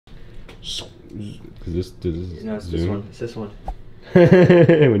Is this No, it's this one. It's this one.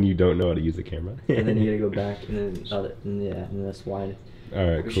 When you don't know how to use the camera. And then you gotta go back, and then and that's wide. All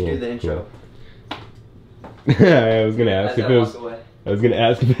right, We cool. should do the intro. Cool. I was gonna ask if it was. I was gonna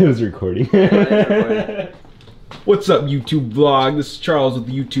ask if it was recording. What's up, YouTube vlog? This is Charles with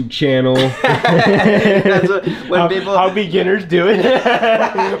the YouTube channel. That's what, when people... how beginners do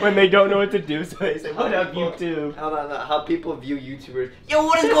it when they don't know what to do, so they say, "What up, YouTube?" How people view YouTubers. Yo,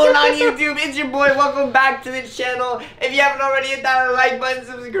 what is going on, YouTube? It's your boy. Welcome back to the channel. If you haven't already, hit that like button,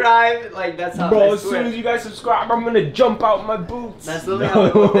 subscribe. Like that's how. Bro, as soon as you guys subscribe, I'm gonna jump out my boots. That's literally how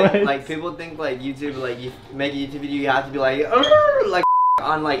people think. Like people think like YouTube, like you make a YouTube video, you have to be like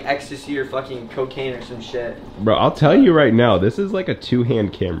on like ecstasy or fucking cocaine or some shit. Bro, I'll tell you right now, this is like a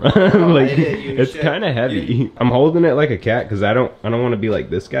two-hand camera. Like it's kind of heavy. I'm holding it like a cat because I don't want to be like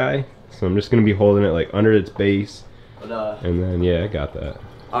this guy. So I'm just gonna be holding it like under its base. But, and then yeah, I got that.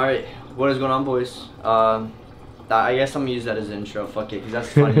 All right, what is going on, boys? I guess I'm gonna use that as an intro. Fuck it, because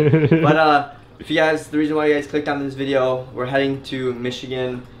that's funny. But if you guys, the reason why you guys clicked on this video, we're heading to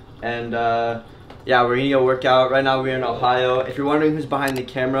Michigan, and yeah, we're gonna go work out. Right now we're in Ohio. If you're wondering who's behind the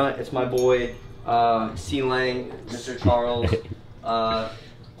camera, it's my boy, C. Lang, Mr. Charles.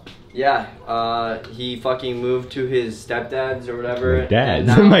 Yeah, he fucking moved to his stepdad's or whatever. My dad's?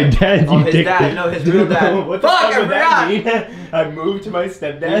 My dad's? Oh, his dad, no, his real dad. What the fuck, I forgot! I moved to my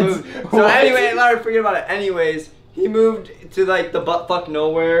stepdad's? So anyway, let her forget about it. Anyways, he moved to like the buttfuck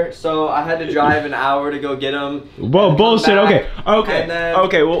nowhere, so I had to drive an hour to go get him. Whoa, bullshit.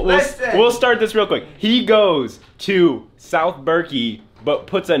 Okay, we'll start this real quick. He goes to South Berkey, but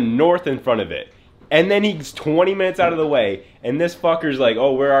puts a north in front of it. And then he's 20 minutes out of the way, and this fucker's like,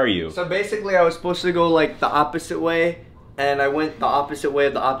 "Oh, where are you?" So basically, I was supposed to go like the opposite way, and I went the opposite way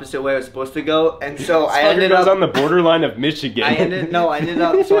I was supposed to go, and so I ended up on the borderline of Michigan. I ended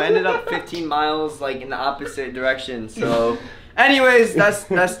up 15 miles like in the opposite direction. So, anyways, that's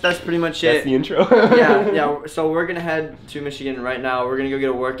pretty much it. That's the intro. yeah. So we're gonna head to Michigan right now. We're gonna go get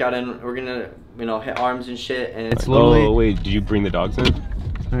a workout in. We're gonna hit arms and shit. And it's literally. Oh wait, did you bring the dogs in?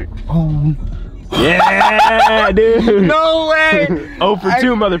 Oh. Yeah, dude. No way. 0 for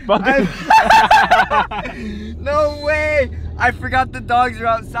 2, motherfucker. No way. I forgot the dogs are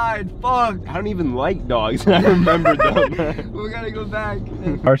outside. Fuck. I don't even like dogs. I remember them. We gotta go back.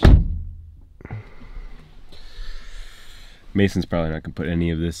 Mason's probably not gonna put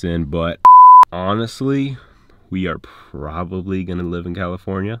any of this in, but honestly, we are probably gonna live in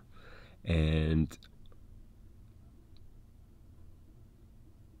California, and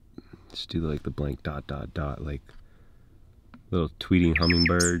just do like the blank ... like little tweeting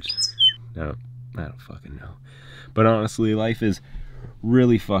hummingbirds. No, I don't fucking know. But honestly, life is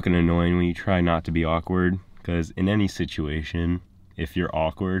really fucking annoying when you try not to be awkward, because in any situation, if you're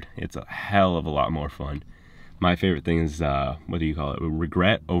awkward, it's a hell of a lot more fun. My favorite thing is, what do you call it?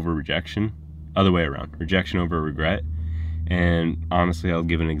 Regret over rejection. Other way around. Rejection over regret. And honestly, I'll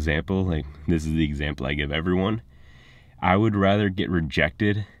give an example. Like, this is the example I give everyone. I would rather get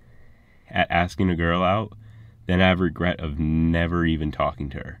rejected at asking a girl out than have regret of never even talking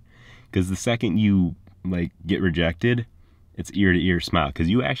to her. Because the second you like get rejected, it's ear to ear smile, because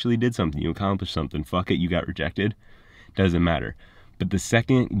you actually did something, you accomplished something. Fuck it, you got rejected, doesn't matter. But the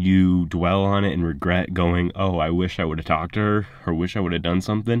second you dwell on it and regret, going, "Oh, I wish I would have talked to her," or "wish I would have done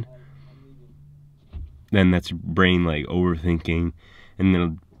something," then that's your brain like overthinking, and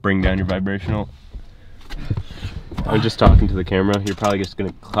it'll bring down your vibrational. I'm just talking to the camera. You're probably just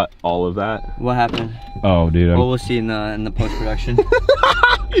gonna cut all of that. What happened? Oh, dude. Well, we'll see in the post production.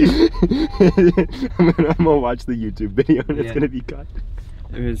 I'm gonna watch the YouTube video and it's gonna be cut.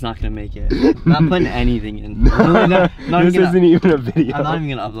 It's not gonna make it. I'm not putting anything in. This isn't even a video. I'm not even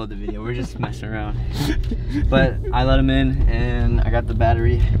gonna upload the video. We're just messing around. But I let him in, and I got the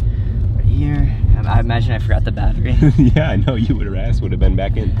battery right here. I imagine I forgot the battery. Yeah, I know. You would have asked. Would have been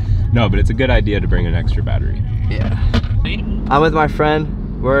back in. No, but it's a good idea to bring an extra battery. Yeah. I'm with my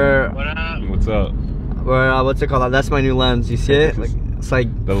friend. What up? What's up? What's it called? That's my new lens. You see it? Like, it's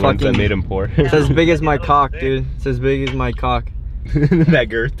like the lens that made him poor. It's as big as my cock, dude. It's as big as my cock. That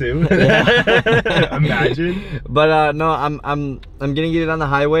girth too. Yeah. Imagine. But no, I'm gonna get it on the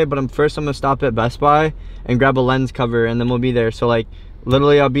highway. But I'm gonna stop at Best Buy and grab a lens cover, and then we'll be there. So like,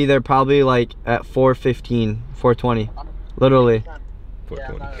 literally, I'll be there probably like at 4:15, 4:20, literally.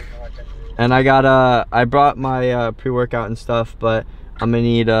 4:20. And I brought my pre-workout and stuff, but I'm gonna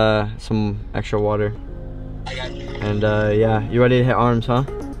need some extra water. I got you. And yeah, you ready to hit arms, huh?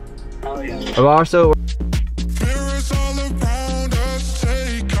 Oh yeah. Also.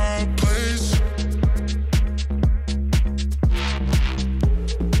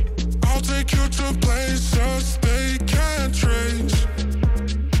 to places they can't trace.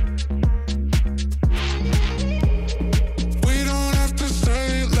 We don't have to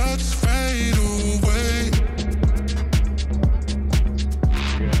stay, let's fade away.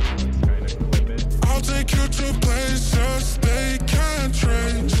 I'll take you to places they can't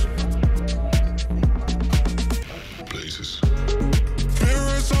trace. Places.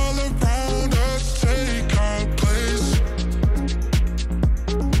 Mirrors all around us, take our place.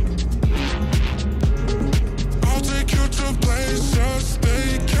 I'll take you to places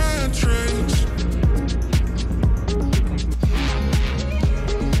they can't trace.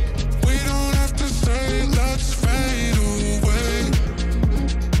 We don't have to stay, let's fade away.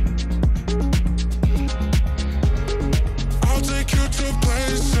 I'll take you to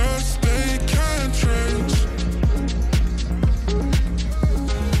places they can't trace.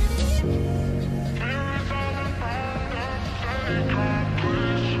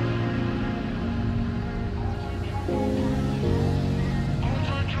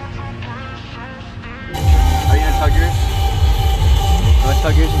 Are you gonna tug yours? You wanna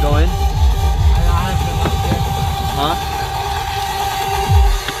tug yours and go in? Huh?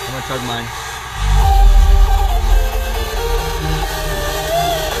 I'm gonna tug mine.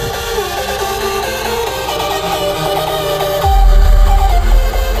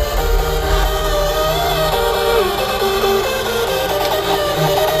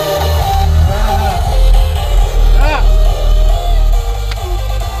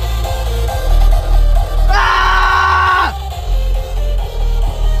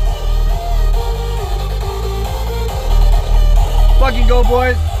 Fucking go,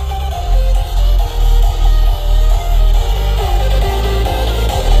 boys!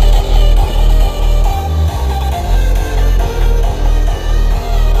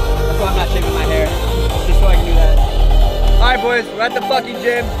 That's why I'm not shaving my hair, just so I can do that. Alright, boys, we're at the fucking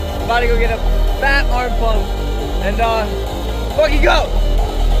gym. I'm about to go get a fat arm pump. And, fucking go!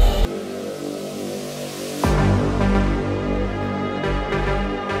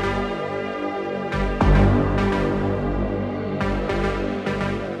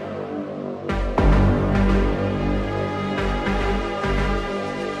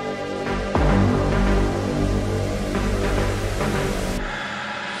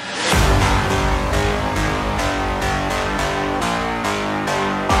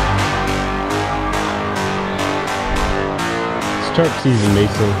 It's tarp season,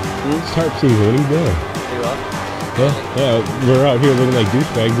 Mason. It's tarp season. What are you doing? Yeah, we're out here looking like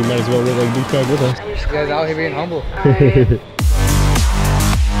douchebags. You might as well look like douchebag with us. You guys out here being humble.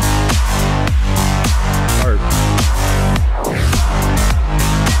 Tarp.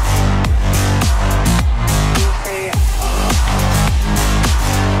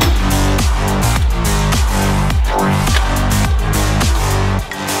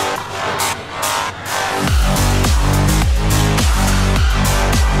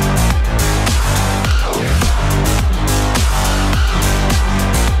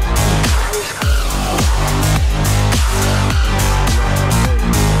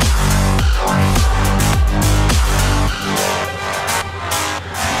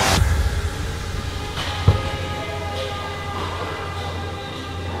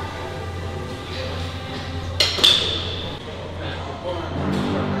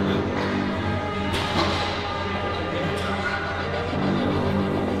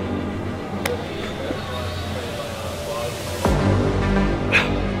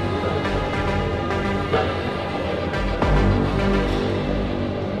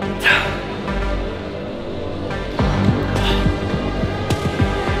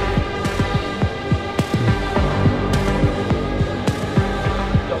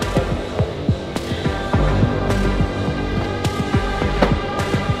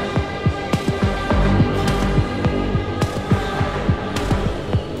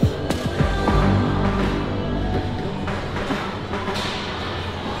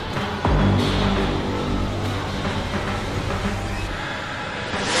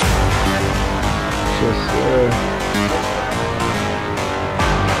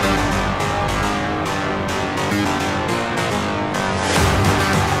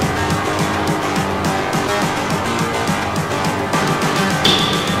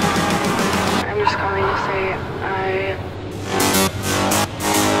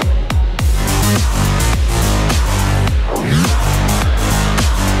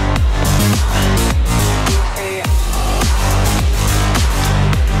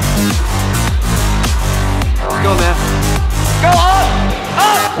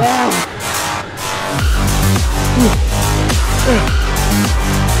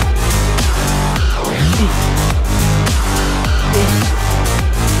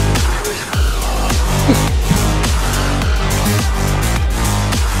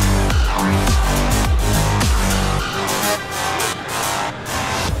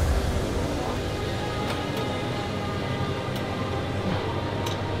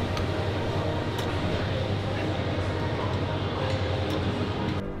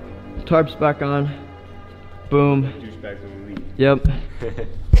 tarps back on. Boom. Yep.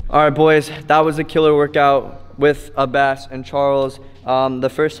 All right, boys, that was a killer workout with Abbas and Charles.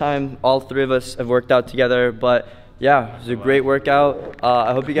 The first time all three of us have worked out together, but yeah, it was a great workout.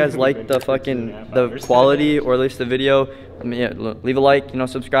 I hope you guys liked the quality, or at least the video. I mean, yeah, leave a like,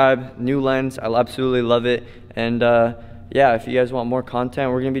 subscribe. New lens, I absolutely love it. And yeah, if you guys want more content,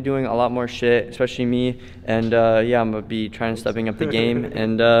 we're gonna be doing a lot more shit, especially me. And yeah, I'm gonna be trying to stepping up the game.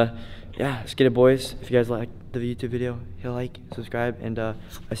 And yeah, let's get it, boys. If you guys like the YouTube video, hit like, subscribe, and I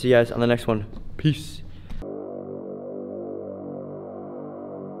see you guys on the next one. Peace.